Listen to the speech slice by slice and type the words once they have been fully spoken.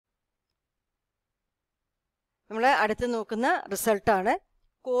നമ്മൾ അടുത്ത് നോക്കുന്ന റിസൾട്ടാണ്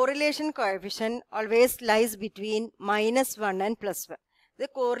correlation coefficient always lies between -1 and +1. ഇത്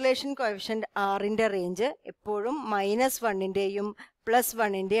കോറിലേഷൻ കോഎഫിഷ്യന്റ് ആറിന്റെ റേഞ്ച് എപ്പോഴും -1ന്റെയും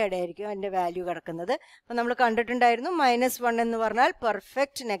 +1ന്റെയും ഇടയായിരിക്കും അതിന്റെ വാല്യൂ കിടക്കുന്നത്. അപ്പം നമ്മൾ കണ്ടിട്ടുണ്ടായിരുന്നു -1 എന്ന് പറഞ്ഞാൽ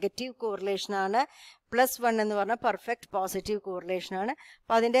പെർഫെക്റ്റ് നെഗറ്റീവ് കോറിലേഷൻ ആണ്, +1 എന്ന് പറഞ്ഞാൽ പെർഫെക്റ്റ് പോസിറ്റീവ് കോറിലേഷൻ ആണ്.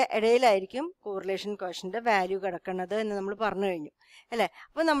 അപ്പം അതിന്റെ ഇടയിലായിരിക്കും കോറിലേഷൻ കോഎഫിഷ്യന്റ് വാല്യൂ കിടക്കുന്നത് എന്ന് നമ്മൾ പറഞ്ഞു കഴിഞ്ഞു അല്ലേ.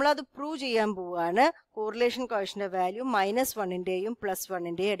 അപ്പം നമ്മളത് പ്രൂവ് ചെയ്യാൻ പോവുകയാണ്. കോറിലേഷൻ കോഎഫിഷ്യന്റ് വാല്യൂ -1ന്റെയും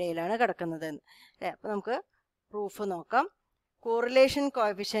 +1ന്റെയും ഇടയിലാണ് കിടക്കുന്നത് എന്ന് അല്ലേ. അപ്പം നമുക്ക് പ്രൂഫ് നോക്കാം. കോറിലേഷൻ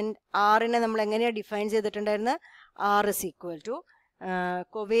കോഎഫിഷ്യന്റ് ആറിനെ നമ്മൾ എങ്ങനെയാണ് ഡിഫൈൻ ചെയ്തിട്ടുണ്ടായിരുന്നത്? R is equal to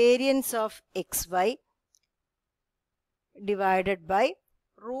covariance of xy divided by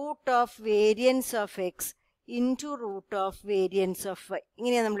root of variance of x into root of variance of y.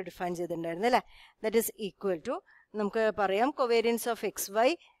 ഇങ്ങനെയാണ് നമ്മൾ ഡിഫൈൻ ചെയ്തിട്ടുണ്ടായിരുന്നത് അല്ലേ. ദാറ്റ് ഈസ് ഈക്വൽ ടു നമുക്ക് പറയാം covariance of xy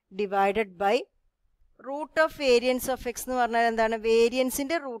divided by root of variance of X എന്ന് പറഞ്ഞാൽ എന്താണ്?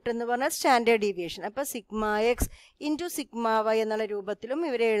 വേരിയൻസിന്റെ root എന്ന് പറഞ്ഞാൽ സ്റ്റാൻഡേർഡ് ഡീവിയേഷൻ. അപ്പോൾ sigma X into sigma Y എന്നുള്ള രൂപത്തിലും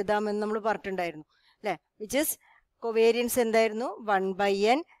ഇവരെ എഴുതാമെന്ന് നമ്മൾ പറഞ്ഞിട്ടുണ്ടായിരുന്നു അല്ലേ. വിച്ച് ഇസ് കൊവേരിയൻസ് എന്തായിരുന്നു?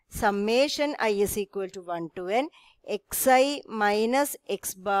 1/n summation i is equal to 1 to n xi minus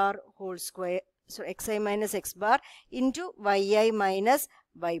x bar whole square, so xi minus x bar into yi minus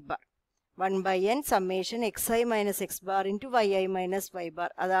y bar. 1/n summation xi minus x bar into yi minus y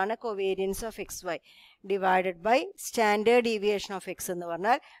bar. അതാണ് covariance of xy divided by standard deviation of x എന്ന്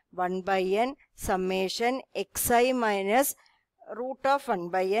പറഞ്ഞാൽ 1/n summation xi minus root of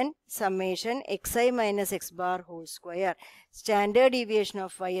 1/n summation xi minus x bar whole square. Standard deviation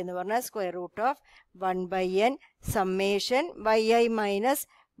of y എന്ന് പറഞ്ഞാൽ square root of 1/n summation yi minus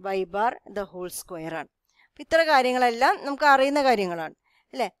y bar the whole square ആണ്. ഇത്ര കാര്യങ്ങളെല്ലാം നമുക്ക് അറിയുന്ന കാര്യങ്ങളാണ്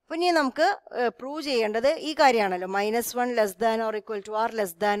അല്ലേ. അപ്പം ഇനി നമുക്ക് പ്രൂവ് ചെയ്യേണ്ടത് ഈ കാര്യമാണല്ലോ, -1 less than or equal to are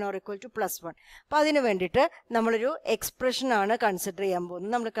less than or equal to +1. അപ്പം അതിന് വേണ്ടിയിട്ട് നമ്മളൊരു എക്സ്പ്രഷനാണ് കൺസിഡർ ചെയ്യാൻ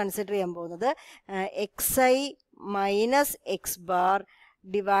പോകുന്നത്. നമ്മൾ കൺസിഡർ ചെയ്യാൻ പോകുന്നത് xi minus x bar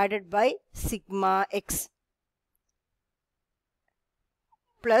divided by sigma x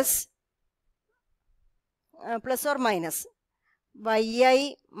plus or minus yi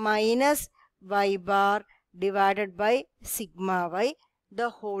minus y bar divided by sigma y the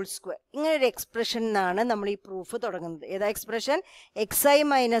whole square. ഇങ്ങനെ ഒരു എക്സ്പ്രഷനാണ് നമ്മൾ ഈ പ്രൂഫ് തുടങ്ങുന്നത്. ഏതാ expression? xi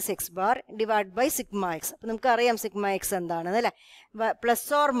minus x bar divided by sigma x. അപ്പം നമുക്കറിയാം sigma X എന്താണെന്ന് അല്ലേ. Plus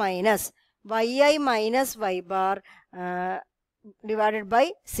or minus yi minus y bar divided by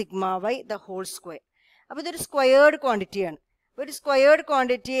sigma y the whole square. അപ്പോൾ ഇതൊരു സ്ക്വയേർഡ് ക്വാണ്ടിറ്റിയാണ്. ഒരു സ്ക്വയേർഡ്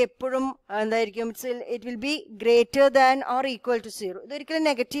ക്വാണ്ടിറ്റി എപ്പോഴും എന്തായിരിക്കും? It will be greater than or equal to 0. ഇതൊരിക്കലും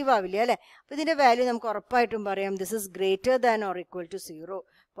നെഗറ്റീവ് ആവില്ല അല്ലേ. അപ്പോൾ ഇതിൻ്റെ വാല്യൂ നമുക്ക് ഉറപ്പായിട്ടും പറയാം this is greater than or equal to 0.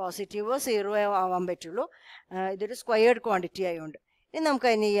 പോസിറ്റീവോ 0 ആവാൻ പറ്റുള്ളൂ. ഇതൊരു സ്ക്വയേർഡ് ക്വാണ്ടിറ്റി ആയതുകൊണ്ട്. ഇനി നമുക്ക്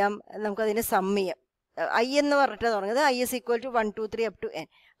അതിന് ചെയ്യാം, നമുക്കതിനെ സം ചെയ്യാം. ഐ എന്ന് പറഞ്ഞിട്ട് തുടങ്ങുന്നത് i is equal to 1 2 3 up to n.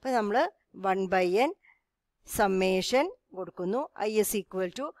 അപ്പോൾ നമ്മൾ 1/n സമ്മേഷൻ കൊടുക്കുന്നു. i is equal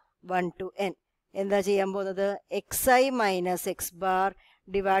to 1 to n. എന്താ ചെയ്യാൻ പോകുന്നത്? xi minus x bar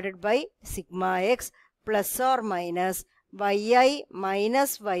divided by sigma x plus or minus yi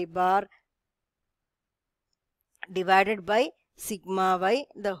minus y bar divided by sigma y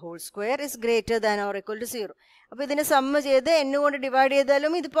the whole square is greater than or equal to 0. അപ്പോൾ ഇതിനെ sum ചെയ്ത് n കൊണ്ട് divide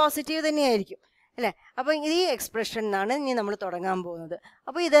ചെയ്താലും ഇത് positive തന്നെയായിരിക്കും അല്ലേ. അപ്പോൾ ഈ എക്സ്പ്രഷനാണ് ഇനി നമ്മൾ തുടങ്ങാൻ പോകുന്നത്.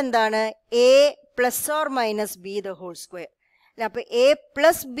 അപ്പോൾ ഇതെന്താണ്? a plus or minus b the whole square. അപ്പോൾ a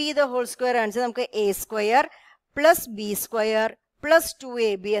plus B the whole square ആണെന്ന് നമുക്ക് a square plus B square plus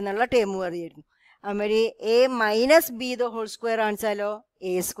 2ab എന്നുള്ള ടേം വരുമായിരുന്നു. അതുമാതിരി a minus B the whole square ആണെച്ചാലോ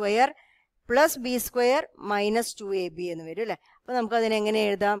a square plus B square minus 2ab എന്ന് വരും അല്ലേ. അപ്പോൾ നമുക്ക് അതിനെ എങ്ങനെ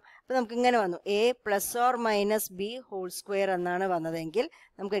എഴുതാം? അപ്പോൾ നമുക്ക് ഇങ്ങനെ വന്നു a plus or minus B whole square എന്നാണ് വന്നതെങ്കിൽ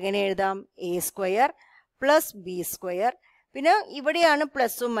നമുക്ക് എങ്ങനെ എഴുതാം? a square plus B square, പിന്നെ ഇവിടെയാണ്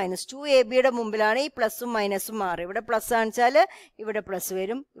പ്ലസും മൈനസ് 2ab മുമ്പിലാണ് ഈ പ്ലസും മൈനസും മാറി. ഇവിടെ പ്ലസ് ആണെച്ചാൽ ഇവിടെ പ്ലസ്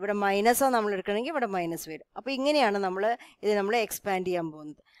വരും, ഇവിടെ മൈനസാണ് നമ്മൾ എടുക്കണമെങ്കിൽ ഇവിടെ മൈനസ് വരും. അപ്പോൾ ഇങ്ങനെയാണ് നമ്മൾ എക്സ്പാൻഡ് ചെയ്യാൻ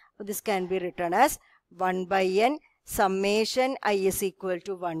പോകുന്നത്. അപ്പോൾ this can be written as 1/n summation i is equal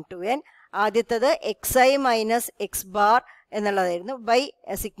to 1 to n. ആദ്യത്തത് xi minus x bar എന്നുള്ളതായിരുന്നു ബൈ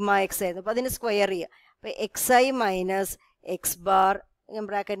സിഗ്മ എക്സ് ആയിരുന്നു. അപ്പോൾ അതിന് സ്ക്വയർ ചെയ്യുക. അപ്പോൾ xi minus x bar ഞാൻ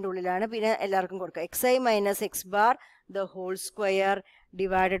ബ്രാക്കറ്റിൻ്റെ ഉള്ളിലാണ്, പിന്നെ എല്ലാവർക്കും കൊടുക്കുക xi minus x bar the whole square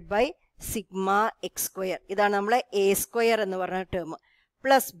divided by sigma x square. ഇതാണ് നമ്മൾ a സ്ക്വയർ എന്ന് പറഞ്ഞ term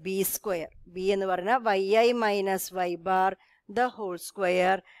plus B square, B എന്ന് പറഞ്ഞാൽ yi minus y bar the whole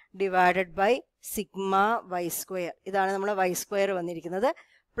square divided by sigma y square. ഇതാണ് നമ്മൾ y square വന്നിരിക്കുന്നത്.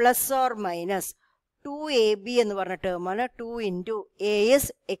 Plus or minus 2ab എന്ന് പറഞ്ഞ ടേമാണ് 2 into a is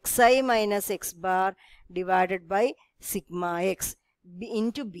xi minus x bar divided by sigma x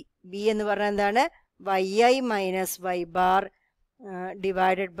into b. b എന്ന് പറഞ്ഞാൽ എന്താണ്? yi minus y bar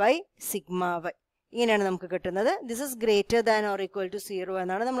divided by sigma y. ഇങ്ങനെയാണ് നമുക്ക് കിട്ടുന്നത്. This is greater than or equal to 0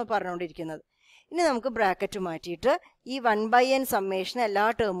 എന്നാണ് നമ്മൾ പറഞ്ഞുകൊണ്ടിരിക്കുന്നത്. ഇനി നമുക്ക് ബ്രാക്കറ്റ് മാറ്റിയിട്ട് ഈ 1/n സമ്മേഷൻ എല്ലാ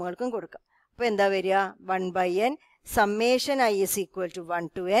ടേമുകൾക്കും കൊടുക്കാം. അപ്പോൾ എന്താ വരിക? 1/n summation I is equal to 1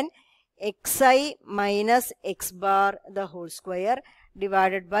 to n xi minus x bar the whole square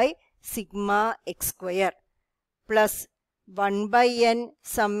divided by sigma x square plus 1/n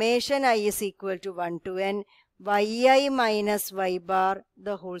summation I is equal to 1 to n yi minus y bar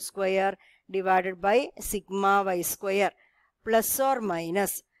the whole square divided by sigma y square plus or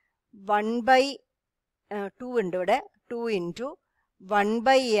minus 1/2 ഉണ്ട് ഇവിടെ, 2 into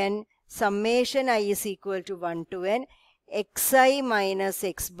 1/n summation I is equal to 1 to n xi minus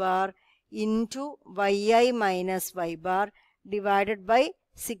x bar into yi minus y bar divided by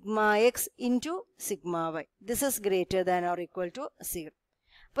sigma x into sigma y. This is greater than or equal to 0.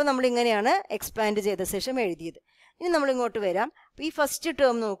 അപ്പോൾ നമ്മൾ ഇങ്ങനെയാണ് expand ചെയ്ത ശേഷം എഴുതിയത്. ഇനി നമ്മൾ ഇങ്ങോട്ട് വരാം. ഈ ഫസ്റ്റ്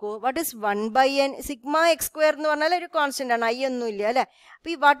ടേം നോക്കൂ. What is 1/n sigma X square എന്ന് പറഞ്ഞാൽ ഒരു കോൺസ്റ്റന്റ് ആണ്, ഐ ഒന്നും ഇല്ല അല്ലേ.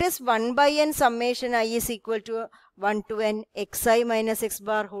 അപ്പോൾ ഈ what is 1/n summation I is equal to 1 to n xi minus x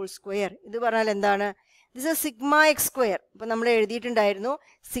bar whole square. ഇത് പറഞ്ഞാൽ എന്താണ്? This is sigma X square. അപ്പോൾ നമ്മൾ എഴുതിയിട്ടുണ്ടായിരുന്നു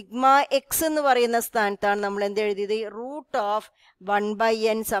സിഗ്മ എക്സ് എന്ന് പറയുന്ന സ്ഥാനത്താണ് നമ്മൾ എന്ത് എഴുതിയത്? Root of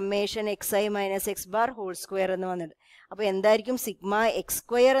 1/n summation xi minus X bar whole square എന്ന് വന്നിട്ട്. അപ്പോൾ എന്തായിരിക്കും സിഗ്മ എക്സ്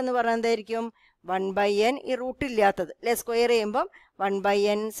സ്ക്വയർ എന്ന് പറഞ്ഞാൽ എന്തായിരിക്കും? 1/n ഈ റൂട്ട് ഇല്ലാത്തത് അല്ലെ, സ്ക്വയർ ചെയ്യുമ്പം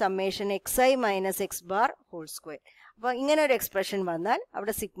 1/n summation xi minus X bar whole square. അപ്പോൾ ഇങ്ങനെ ഒരു എക്സ്പ്രഷൻ വന്നാൽ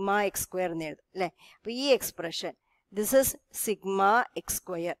അവിടെ സിഗ്മ എക്സ് സ്ക്വയർ എന്ന് എഴുതും അല്ലേ. അപ്പോൾ ഈ expression this is sigma X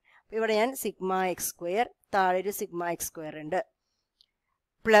square. അപ്പോൾ ഇവിടെ ഞാൻ സിഗ്മ എക്സ് സ്ക്വയർ, താഴെ ഒരു സിഗ്മ എക്സ് സ്ക്വയർ ഉണ്ട്,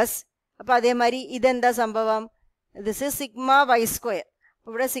 പ്ലസ് അപ്പോൾ അതേമാതിരി ഇതെന്താ സംഭവം? This is sigma Y square.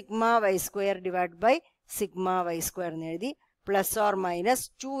 അപ്പോൾ ഇവിടെ sigma Y square divide by sigma Y square എന്ന് എഴുതി, പ്ലസ് ഓർ മൈനസ്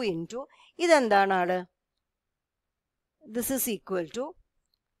 2 ഇൻറ്റു ഇതെന്താണ് ആള്? This is equal to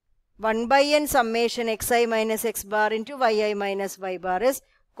 1/n summation xi minus x bar into yi minus y bar is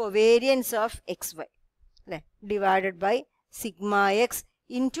covariance of xy അല്ലേ, divided by sigma X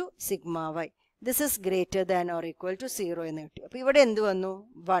into sigma Y. This is greater than or equal to 0 എന്ന് കിട്ടി. അപ്പോൾ ഇവിടെ എന്ത് വന്നു?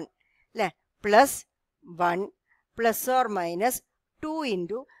 1 അല്ലേ, plus 1 plus or minus 2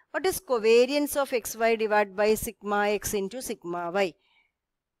 into what is covariance of xy divided by sigma x into sigma y?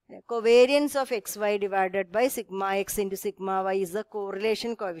 Covariance of xy divided by sigma x into sigma y is the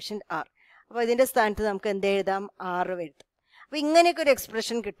correlation coefficient r. അപ്പോൾ ഇതിൻ്റെ സ്ഥാനത്ത് നമുക്ക് എന്ത് എഴുതാം? r എഴുതാം. അപ്പോൾ ഇങ്ങനെയൊക്കെ ഒരു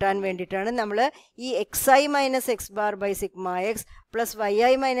എക്സ്പ്രഷൻ കിട്ടാൻ വേണ്ടിയിട്ടാണ് നമ്മൾ ഈ xi minus X bar by sigma X plus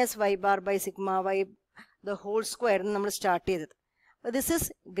yi minus Y bar by sigma why the whole square നമ്മൾ സ്റ്റാർട്ട് ചെയ്തത്. This is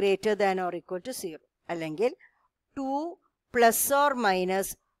greater than or equal to 0, അല്ലെങ്കിൽ 2 plus or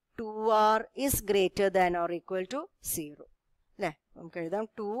minus 2r is greater than or equal to 0 അല്ലേ. നമുക്ക് എഴുതാം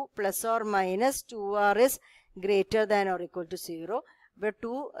 2 plus or minus 2r is greater than or equal to 0. അപ്പോൾ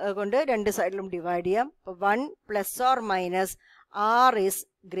 2 കൊണ്ട് രണ്ട് സൈഡിലും ഡിവൈഡ് ചെയ്യാം. അപ്പോൾ 1 plus or minus r is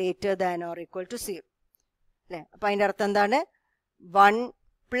greater than or equal to 0 അല്ലേ. അപ്പോൾ അതിൻ്റെ അർത്ഥം എന്താണ്? 1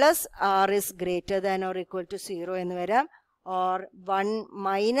 plus r is greater than or equal to 0 എന്ന് വരാം, or 1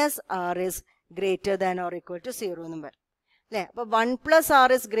 minus r is greater than or equal to 0 എന്നും വരാം അല്ലേ. അപ്പോൾ 1 plus R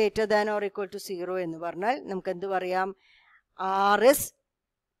is greater than or equal to 0 എന്ന് പറഞ്ഞാൽ നമുക്ക് എന്ത് പറയാം? ആർ ഇസ്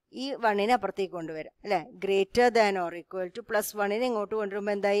ഈ 1നെ അപ്പുറത്തേക്ക് കൊണ്ടുവരാം അല്ലേ, greater than or equal two plus 1നെ ഇങ്ങോട്ട്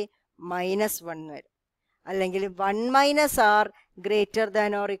കൊണ്ടുവരുമ്പോൾ എന്തായി? -1 വരും. അല്ലെങ്കിൽ 1 minus R greater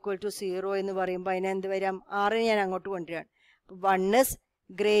than or equal to 0 എന്ന് പറയുമ്പോൾ അതിനെ എന്ത് വരാം? ആറിനെ ഞാൻ അങ്ങോട്ട് കൊണ്ടുവരാണ്. അപ്പോൾ 1 is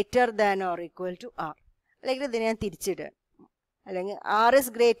greater than or equal to R, അല്ലെങ്കിൽ ഇതിനെ ഞാൻ തിരിച്ചിടുകയാണ്. അല്ലെങ്കിൽ R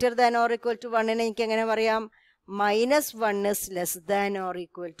is greater than or equal to 1നെ എനിക്ക് എങ്ങനെ പറയാം? -1 is less than or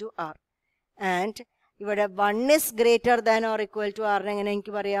equal to r. And ഇവിടെ 1 is greater than or equal to r എങ്ങനെ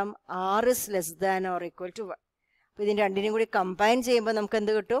എനിക്ക് പറയാം? r is less than or equal to 1. അപ്പോൾ ഇതിന് രണ്ടിനും കൂടി കമ്പൈൻ ചെയ്യുമ്പോൾ നമുക്ക്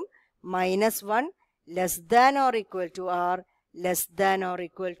എന്ത് കിട്ടും? -1 less than or equal to r less than or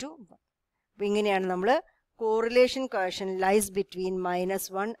equal to 1. അപ്പോൾ ഇങ്ങനെയാണ് നമ്മൾ correlation coefficient lies between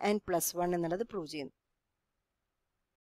 -1 and +1 എന്നുള്ളത് പ്രൂവ് ചെയ്യുന്നത്.